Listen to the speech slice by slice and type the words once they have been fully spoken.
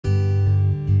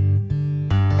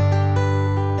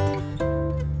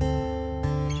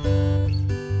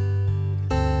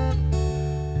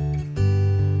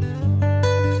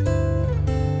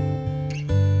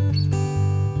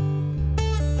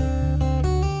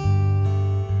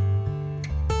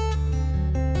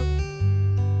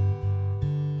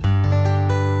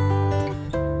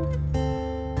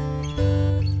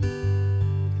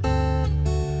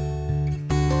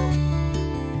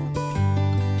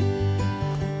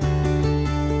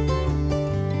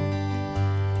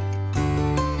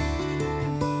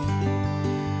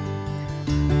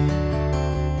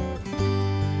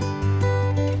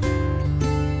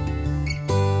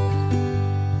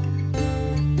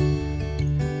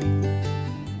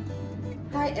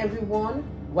everyone,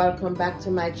 welcome back to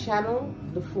my channel,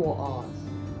 The 4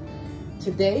 R's.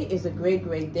 Today is a great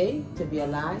day to be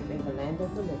alive in the land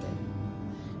of the living.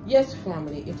 Yes,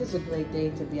 family, it is a great day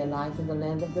to be alive in the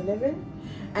land of the living.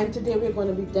 And today we're going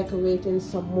to be decorating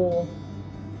some more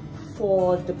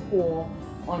fall decor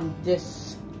on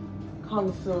this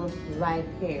console right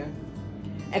here.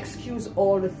 Excuse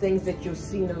all the things that you've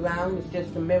seen around, it's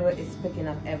just the mirror is picking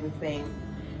up everything.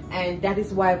 And that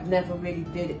is why I've never really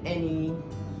did any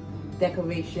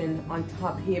decoration on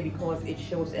top here, because it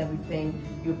shows everything.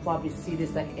 You'll probably see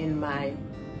this like in my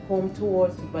home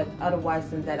tours, but otherwise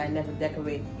than that I never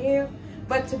decorate here.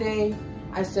 But today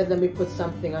I said let me put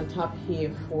something on top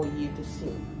here for you to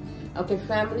see. Okay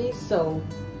family, so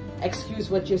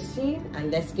excuse what you're seeing and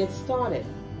let's get started.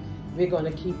 We're going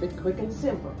to keep it quick and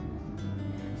simple.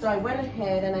 So I went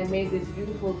ahead and I made this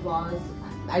beautiful vase.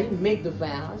 I didn't make the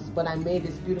vase, but I made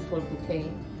this beautiful bouquet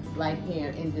right here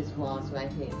in this vase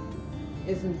right here.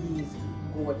 Isn't these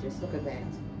gorgeous? Look at that.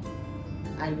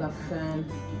 I love fern.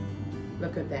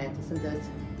 Look at that.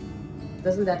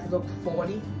 Doesn't that look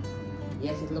fally?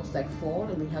 Yes, it looks like fall,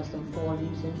 and we have some fall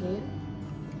leaves in here.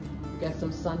 We got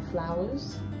some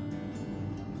sunflowers,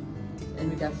 and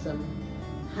we got some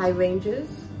hydrangeas.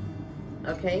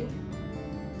 Okay,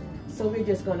 so we're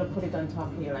just going to put it on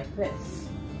top here like this.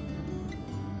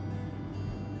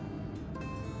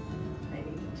 I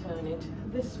need to turn it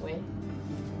this way.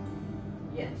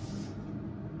 Yes.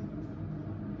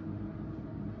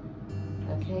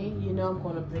 Okay, you know I'm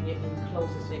going to bring it in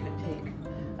closer so you can take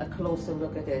a closer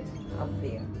look at it up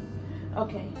there.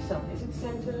 Okay, so is it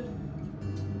centered?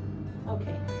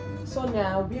 Okay, so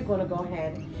now we're going to go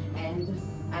ahead and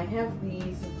I have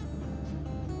these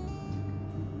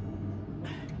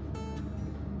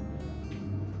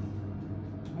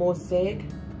mosaic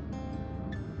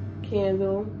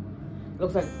candle.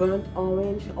 Looks like burnt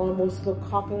orange, almost look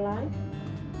copper-like.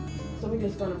 So we're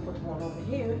just going to put one over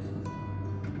here.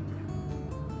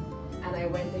 And I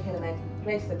went ahead and I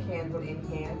placed the candle in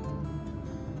here.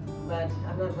 But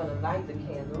I'm not going to light the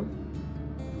candle.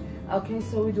 Okay,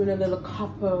 so we're doing a little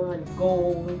copper and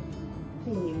gold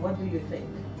theme. What do you think?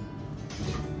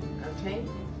 Okay.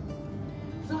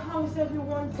 So how is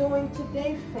everyone doing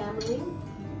today, family?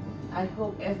 I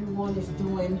hope everyone is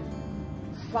doing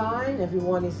fine.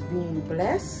 Everyone is being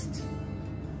blessed.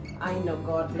 I know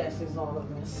God blesses all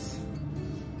of us.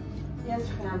 Yes,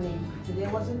 family, today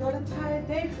was another tired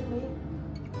day for me.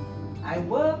 I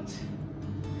worked.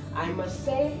 I must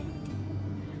say,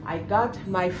 I got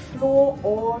my floor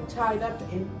all tiled up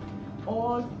in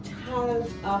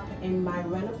my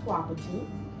rental property.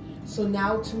 So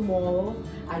now tomorrow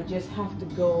I just have to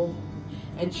go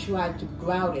and try to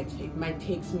grout it. It might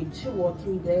take me 2 or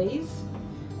 3 days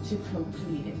to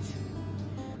complete it.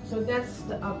 So that's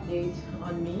the update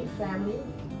on me, family.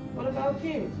 What about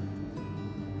you?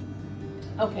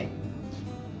 Okay.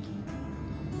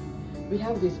 We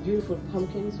have these beautiful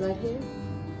pumpkins right here.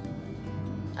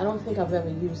 I don't think I've ever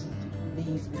used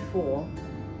these before.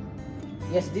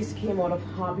 Yes, this came out of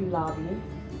Hobby Lobby.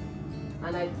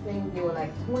 And I think they were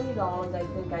like $20. I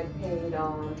think I paid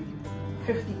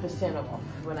 50% off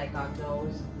when I got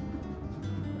those.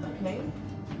 Okay.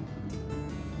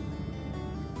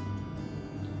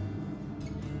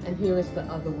 And here is the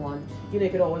other one. You know,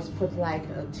 you could always put like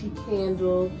a tea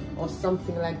candle or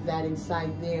something like that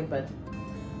inside there, but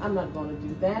I'm not going to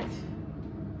do that.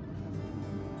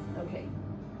 Okay.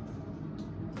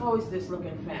 How is this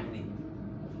looking, family?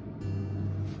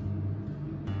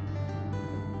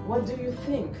 What do you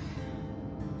think?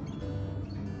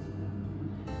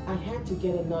 I had to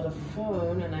get another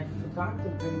phone and I forgot to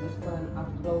bring the phone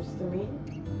up close to me,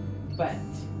 but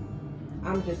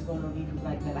I'm just going to leave it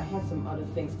like that. I had some other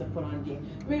things to put on here.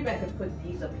 Maybe I could put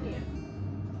these up here.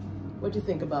 What do you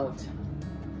think about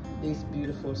these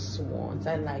beautiful swans?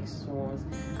 I like swans.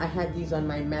 I had these on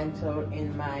my mantle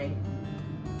in my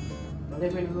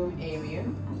living room area.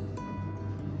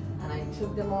 And I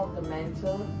took them off the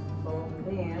mantle from over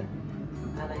there.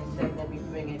 And I said, let me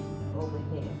bring it over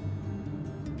here.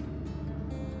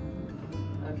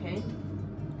 Okay?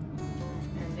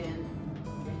 And then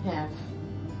we have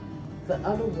the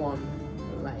other one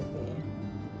right here.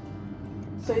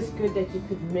 So it's good that you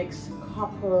could mix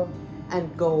copper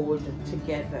and gold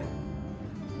together.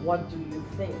 What do you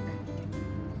think?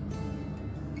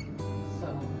 So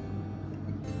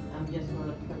I'm just going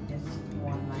to put this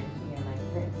one right here like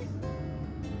this.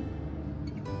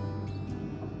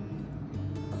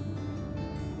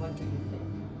 What do you think?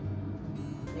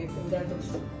 Do you think that looks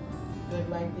good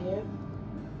right there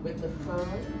with the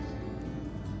ferns?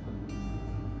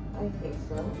 I think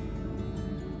so.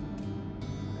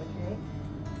 Okay.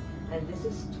 And this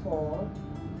is tall,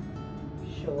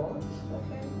 short,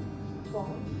 okay,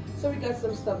 tall. So we got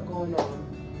some stuff going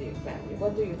on, dear family.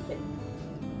 What do you think?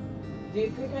 Do you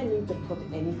think I need to put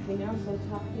anything else on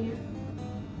top here?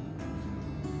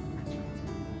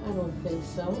 I don't think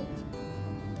so.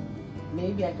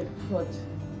 Maybe I could put,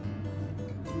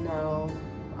 no,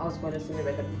 I was going to see if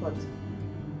I could put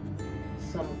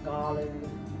some garland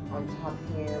on top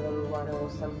here, a little water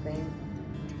or something.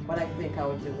 But I think I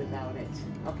would do without it,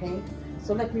 okay?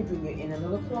 So let me bring you in a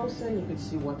little closer and you can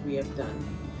see what we have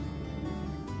done.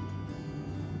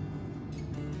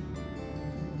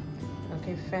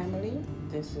 Okay, family,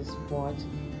 this is what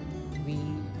we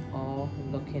are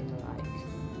looking like.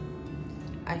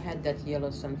 I had that yellow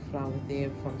sunflower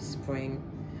there from spring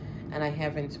and I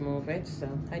haven't moved it, so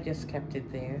I just kept it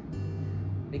there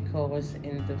because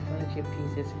in the furniture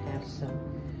pieces have some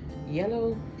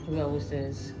yellow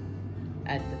roses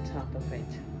at the top of it.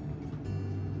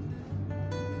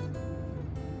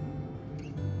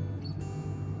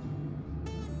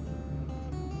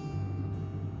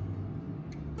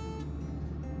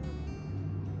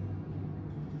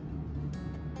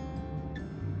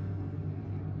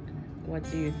 What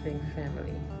do you think,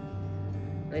 family?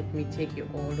 Let me take you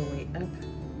all the way up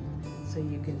so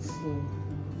you can see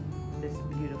this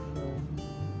beautiful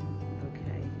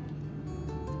bouquet.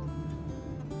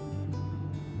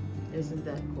 Isn't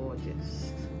that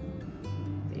gorgeous?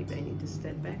 Maybe I need to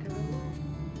step back a little.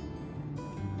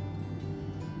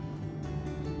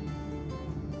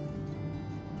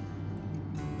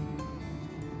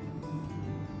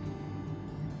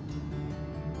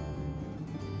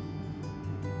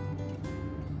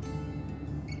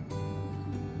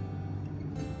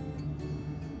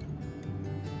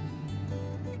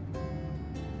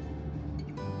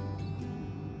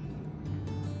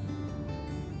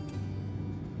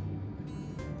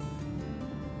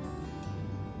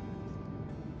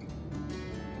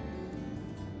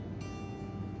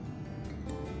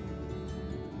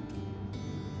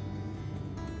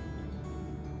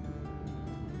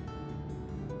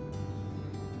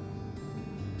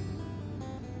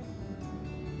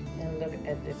 Look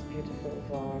at this beautiful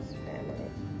vase,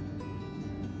 family.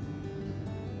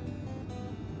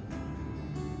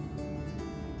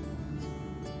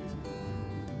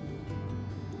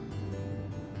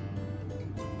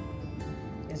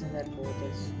 Isn't that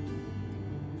gorgeous?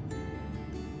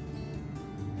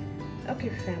 Okay,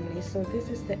 family, so this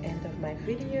is the end of my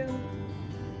video.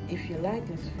 If you like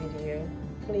this video,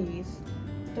 please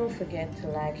don't forget to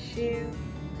like, share,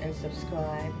 and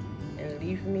subscribe. And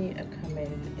leave me a comment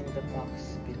in the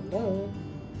box below.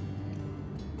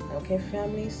 Okay,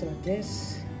 family, so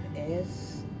this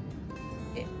is